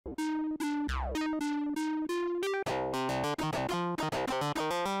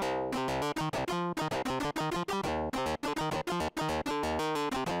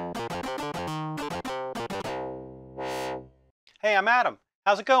Hey, I'm Adam.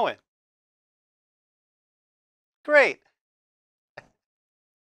 How's it going? Great.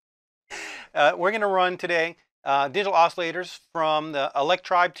 We're going to run today digital oscillators from the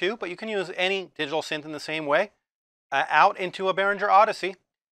electribe 2, but you can use any digital synth in the same way, out into a Behringer Odyssey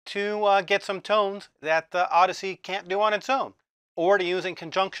to get some tones that the Odyssey can't do on its own, or to use in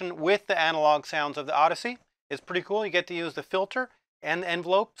conjunction with the analog sounds of the Odyssey. It's pretty cool. You get to use the filter and the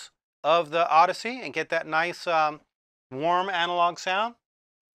envelopes of the Odyssey and get that nice warm analog sound.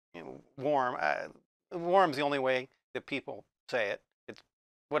 Warm. Warm's the only way that people say it. It's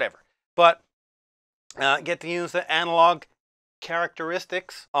whatever. But get to use the analog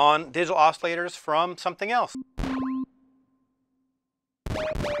characteristics on digital oscillators from something else.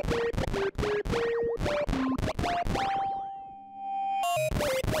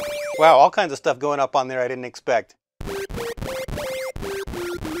 Wow, all kinds of stuff going up on there I didn't expect.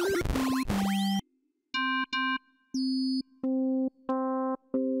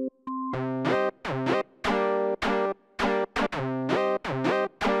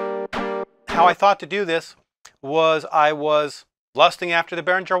 How I thought to do this was I was lusting after the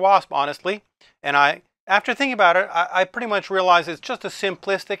Behringer Wasp, honestly, and after thinking about it, I pretty much realized it's just a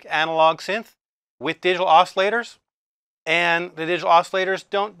simplistic analog synth with digital oscillators, and the digital oscillators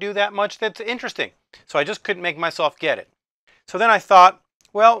don't do that much that's interesting, so I just couldn't make myself get it. So then I thought,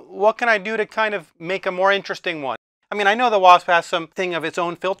 well, what can I do to kind of make a more interesting one? I mean, I know the Wasp has something of its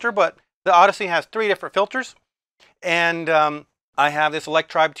own filter, but the Odyssey has 3 different filters, and I have this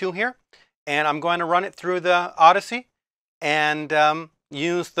electribe 2 here. And I'm going to run it through the Odyssey and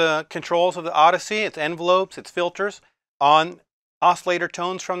use the controls of the Odyssey, its envelopes, its filters, on oscillator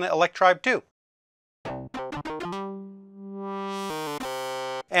tones from the electribe 2.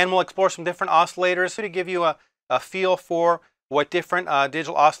 And we'll explore some different oscillators to give you a feel for what different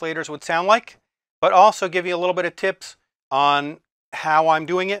digital oscillators would sound like, but also give you a little bit of tips on how I'm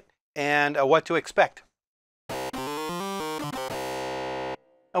doing it and what to expect.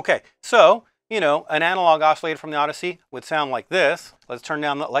 Okay, so, you know, an analog oscillator from the Odyssey would sound like this. Let's turn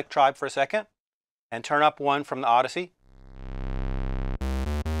down the electribe for a second and turn up one from the Odyssey.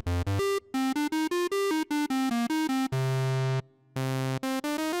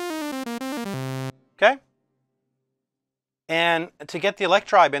 Okay? And to get the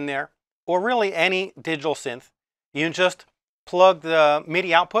electribe in there, or really any digital synth, you just plug the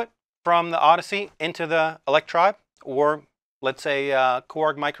MIDI output from the Odyssey into the electribe, or let's say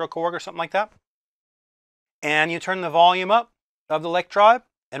Korg, micro Korg, or something like that. And you turn the volume up of the electribe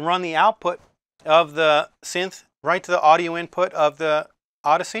and run the output of the synth right to the audio input of the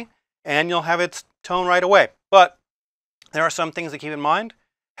Odyssey, and you'll have its tone right away. But there are some things to keep in mind.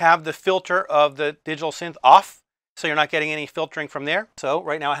 Have the filter of the digital synth off, so you're not getting any filtering from there. So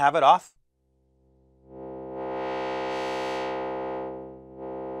right now I have it off.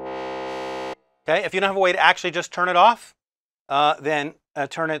 Okay, if you don't have a way to actually just turn it off, then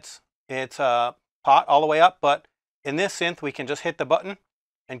turn its pot all the way up. But in this synth, we can just hit the button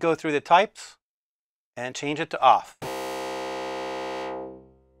and go through the types and change it to off.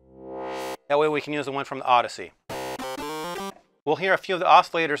 That way we can use the one from the Odyssey. We'll hear a few of the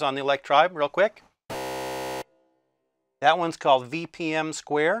oscillators on the electribe real quick. That one's called VPM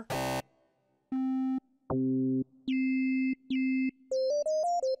square.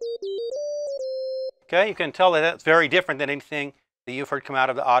 Okay, you can tell that that's very different than anything that you've heard come out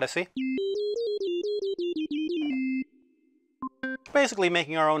of the Odyssey. Basically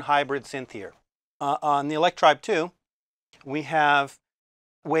making our own hybrid synth here. On the electribe 2, we have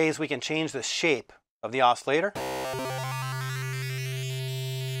ways we can change the shape of the oscillator.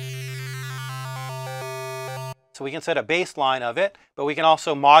 So we can set a baseline of it, but we can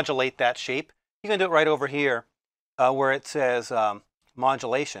also modulate that shape. You can do it right over here where it says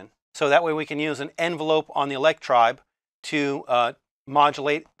modulation. So that way we can use an envelope on the electribe to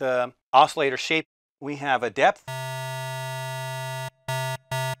modulate the oscillator shape. We have a depth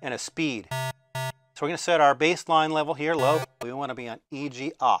and a speed. So we're going to set our baseline level here low. We want to be on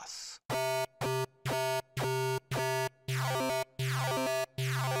EG os.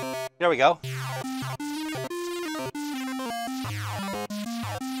 There we go.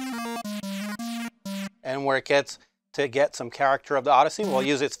 And where it gets to get some character of the Odyssey, we'll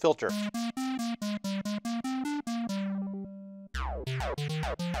use its filter.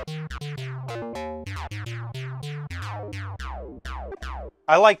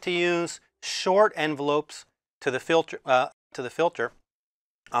 I like to use short envelopes to the filter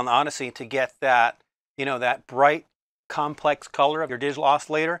on the Odyssey to get that, you know, that bright, complex color of your digital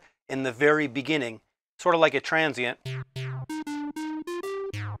oscillator in the very beginning, sort of like a transient.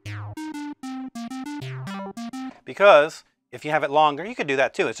 Because if you have it longer, you could do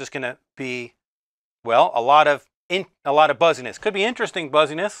that too. It's just going to be, well, a lot of buzziness. Could be interesting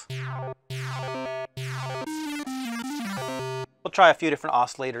buzziness. We'll try a few different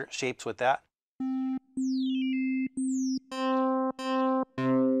oscillator shapes with that.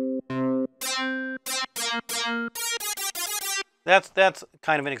 That's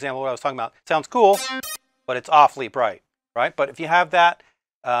kind of an example of what I was talking about. It sounds cool, but it's awfully bright, right? But if you have that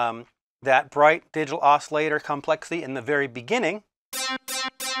that bright digital oscillator complexity in the very beginning,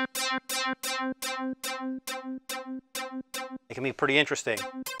 it can be pretty interesting.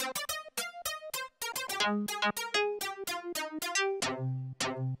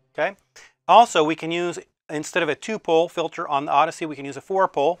 Okay. Also, we can use, instead of a 2-pole filter on the Odyssey, we can use a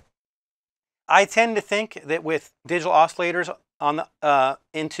 4-pole. I tend to think that with digital oscillators on the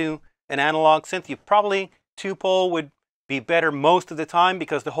into an analog synth, you probably 2-pole would be better most of the time,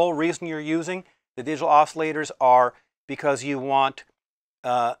 because the whole reason you're using the digital oscillators are because you want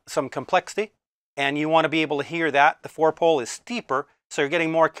some complexity, and you want to be able to hear that. The 4-pole is steeper, so you're getting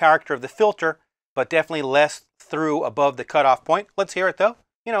more character of the filter, but definitely less through above the cutoff point. Let's hear it though.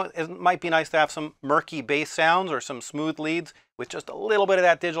 You know, it might be nice to have some murky bass sounds or some smooth leads with just a little bit of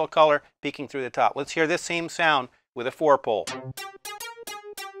that digital color peeking through the top. Let's hear this same sound with a 4-pole.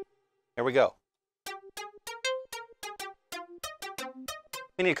 Here we go.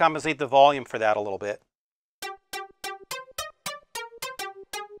 We need to compensate the volume for that a little bit.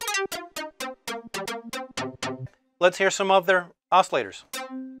 Let's hear some other oscillators.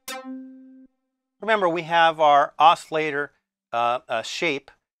 Remember, we have our oscillator shape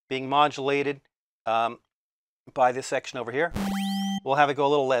being modulated by this section over here. We'll have it go a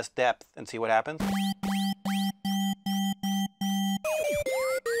little less depth and see what happens.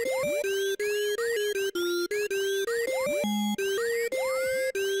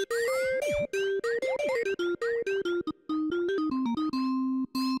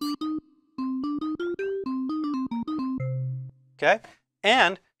 Okay,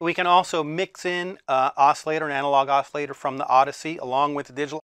 and we can also mix in oscillator, an analog oscillator from the Odyssey along with the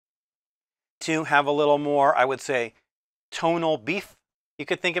digital to have a little more, I would say, tonal beef, you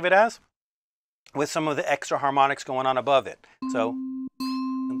could think of it as, with some of the extra harmonics going on above it. So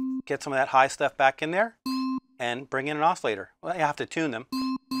get some of that high stuff back in there and bring in an oscillator. Well, you have to tune them.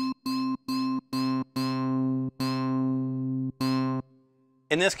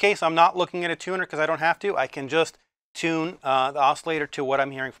 In this case, I'm not looking at a tuner because I don't have to. I can just tune the oscillator to what I'm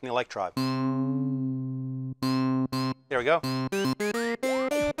hearing from the electribe. There we go.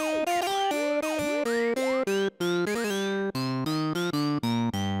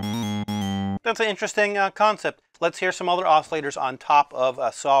 That's an interesting concept. Let's hear some other oscillators on top of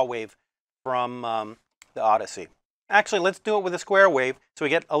a saw wave from the Odyssey. Actually, let's do it with a square wave so we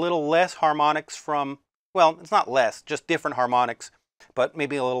get a little less harmonics from, well, it's not less, just different harmonics, but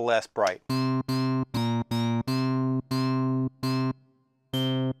maybe a little less bright.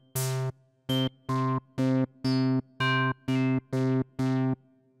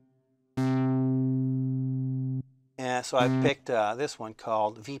 So I picked this one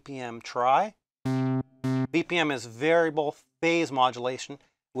called VPM Try. VPM is variable phase modulation,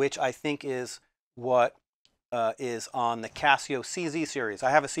 which I think is what is on the Casio CZ series. I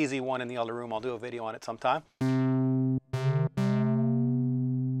have a CZ1 in the other room. I'll do a video on it sometime. I'm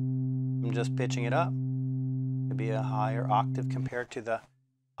just pitching it up to be a higher octave compared to the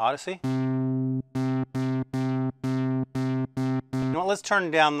Odyssey. You know what, let's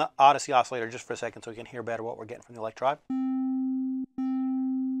turn down the Odyssey oscillator just for a second so we can hear better what we're getting from the electribe.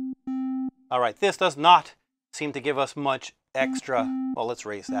 All right, this does not seem to give us much extra. Well, let's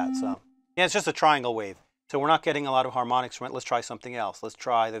raise that some. Yeah, it's just a triangle wave, so we're not getting a lot of harmonics from it. Let's try something else. Let's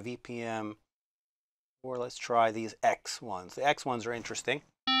try the VPM, or let's try these X ones. The X ones are interesting.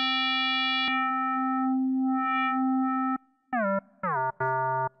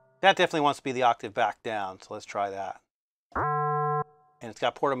 That definitely wants to be the octave back down, so let's try that. And it's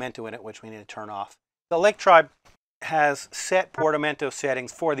got portamento in it, which we need to turn off. The electribe has set portamento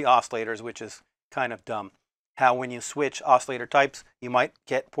settings for the oscillators, which is kind of dumb. How when you switch oscillator types, you might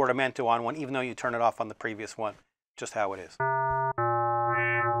get portamento on one, even though you turn it off on the previous one. Just how it is.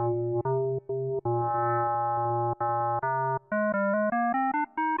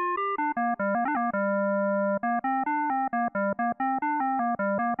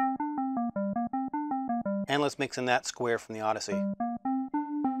 And let's mix in that square from the Odyssey.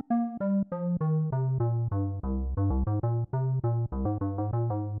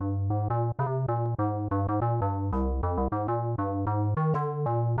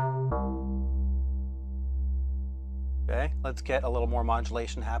 Okay, let's get a little more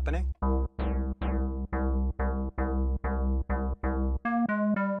modulation happening.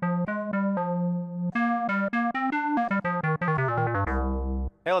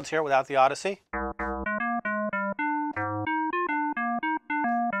 Okay, let's hear it without the Odyssey.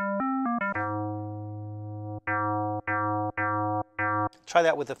 Try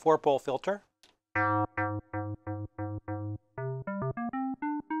that with the 4-pole filter.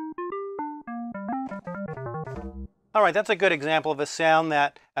 All right, that's a good example of a sound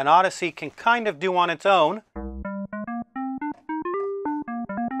that an Odyssey can kind of do on its own,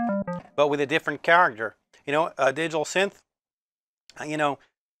 but with a different character. You know, a digital synth,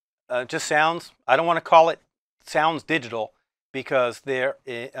 just sounds, I don't want to call it sounds digital because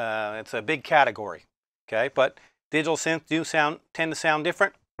it's a big category, okay? But digital synths tend to sound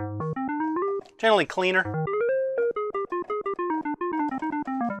different, generally cleaner,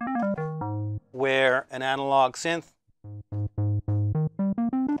 where an analog synth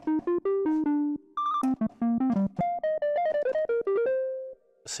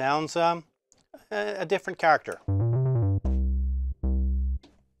sounds a different character.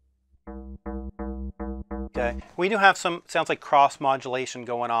 Okay, we do have some, sounds like cross modulation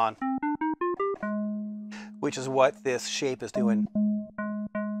going on, which is what this shape is doing.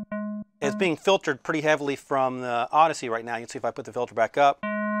 It's being filtered pretty heavily from the Odyssey right now. You can see if I put the filter back up.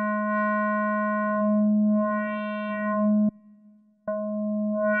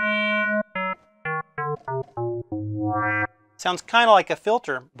 Sounds kind of like a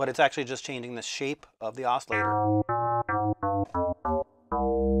filter, but it's actually just changing the shape of the oscillator.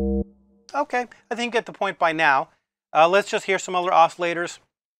 Okay, I think you get the point by now. Let's just hear some other oscillators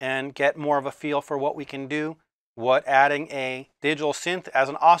and get more of a feel for what we can do, what adding a digital synth as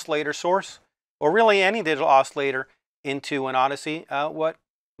an oscillator source, or really any digital oscillator into an Odyssey, what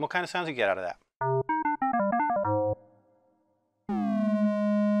kind of sounds you get out of that.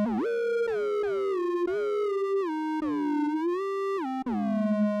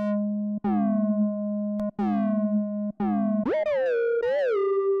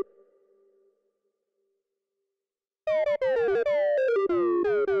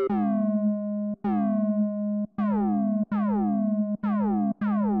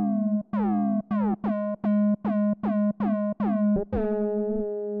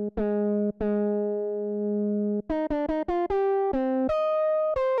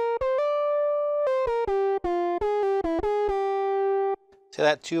 So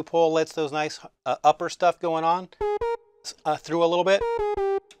that 2-pole lets those nice upper stuff going on through a little bit.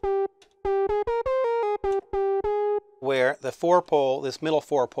 Where the 4-pole, this middle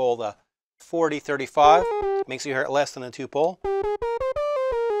 4-pole, the 40-35, makes you hear it less than the 2-pole.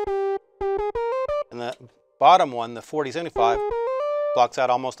 And the bottom one, the 40-75, blocks out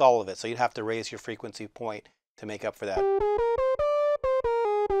almost all of it. So you'd have to raise your frequency point to make up for that.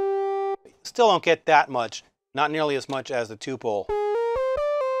 Still don't get that much, not nearly as much as the 2-pole.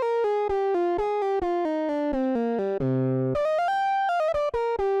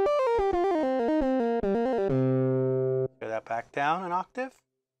 That back down an octave.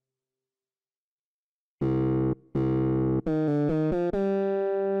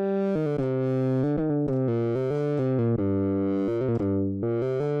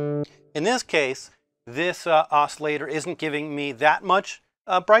 In this case, this oscillator isn't giving me that much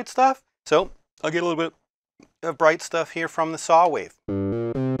bright stuff, so I'll get a little bit of bright stuff here from the saw wave,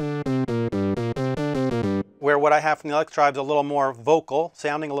 where what I have from the electribe is a little more vocal,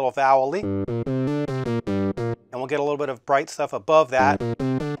 sounding a little vowel-y. And we'll get a little bit of bright stuff above that. And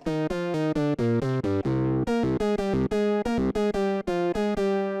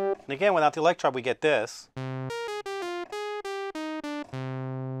again, without the electribe, we get this.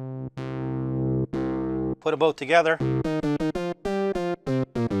 Put them both together.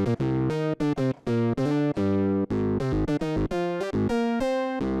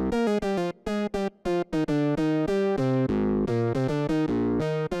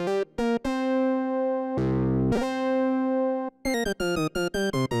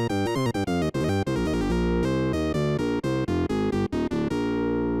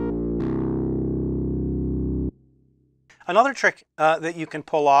 Another trick that you can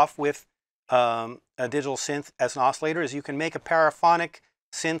pull off with a digital synth as an oscillator is you can make a paraphonic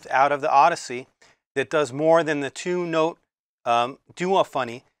synth out of the Odyssey that does more than the 2-note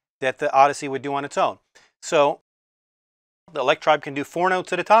duophony that the Odyssey would do on its own. So the electribe can do 4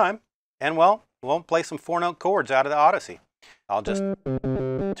 notes at a time, and well, we'll play some 4-note chords out of the Odyssey. I'll just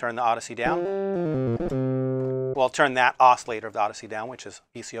turn the Odyssey down. Well, turn that oscillator of the Odyssey down, which is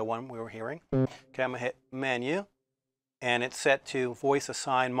VCO1 we were hearing. Okay, I'm going to hit Menu. And it's set to voice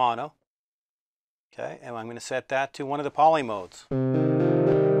assign mono. Okay, and I'm going to set that to one of the poly modes.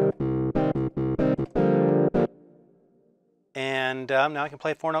 And now I can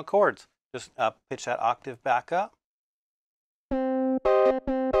play 4-note chords. Just pitch that octave back up.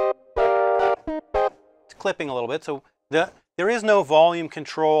 clipping a little bit. So there is no volume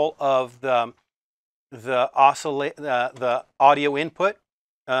control of the audio input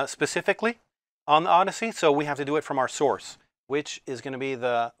specifically on the Odyssey, so we have to do it from our source, which is going to be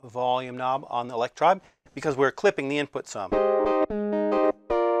the volume knob on the electribe, because we're clipping the input some.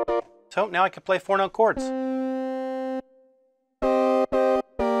 So now I can play 4-note chords.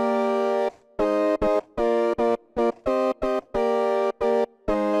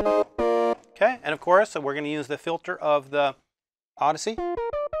 Okay, and of course, we're going to use the filter of the Odyssey.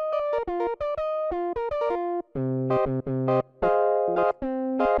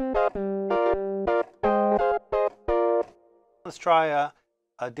 Let's try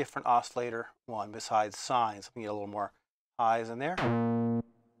a different oscillator one besides sines. We can get a little more highs in there.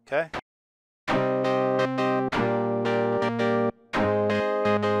 Okay.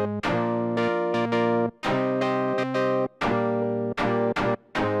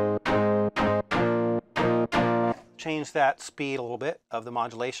 Change that speed a little bit of the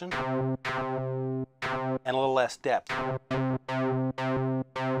modulation and a little less depth.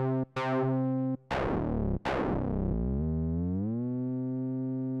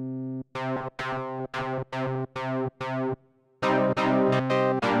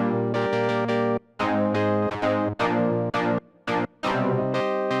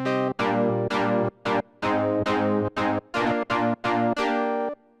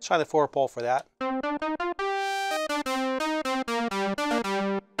 Let's try the 4-pole for that.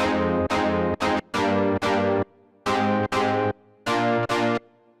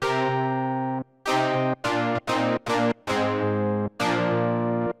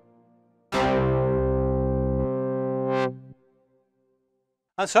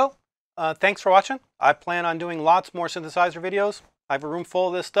 Thanks for watching. I plan on doing lots more synthesizer videos. I have a room full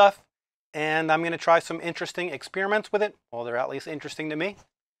of this stuff, and I'm going to try some interesting experiments with it. Well, they're at least interesting to me.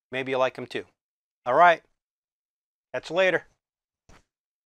 Maybe you like them too. All right. Catch you later.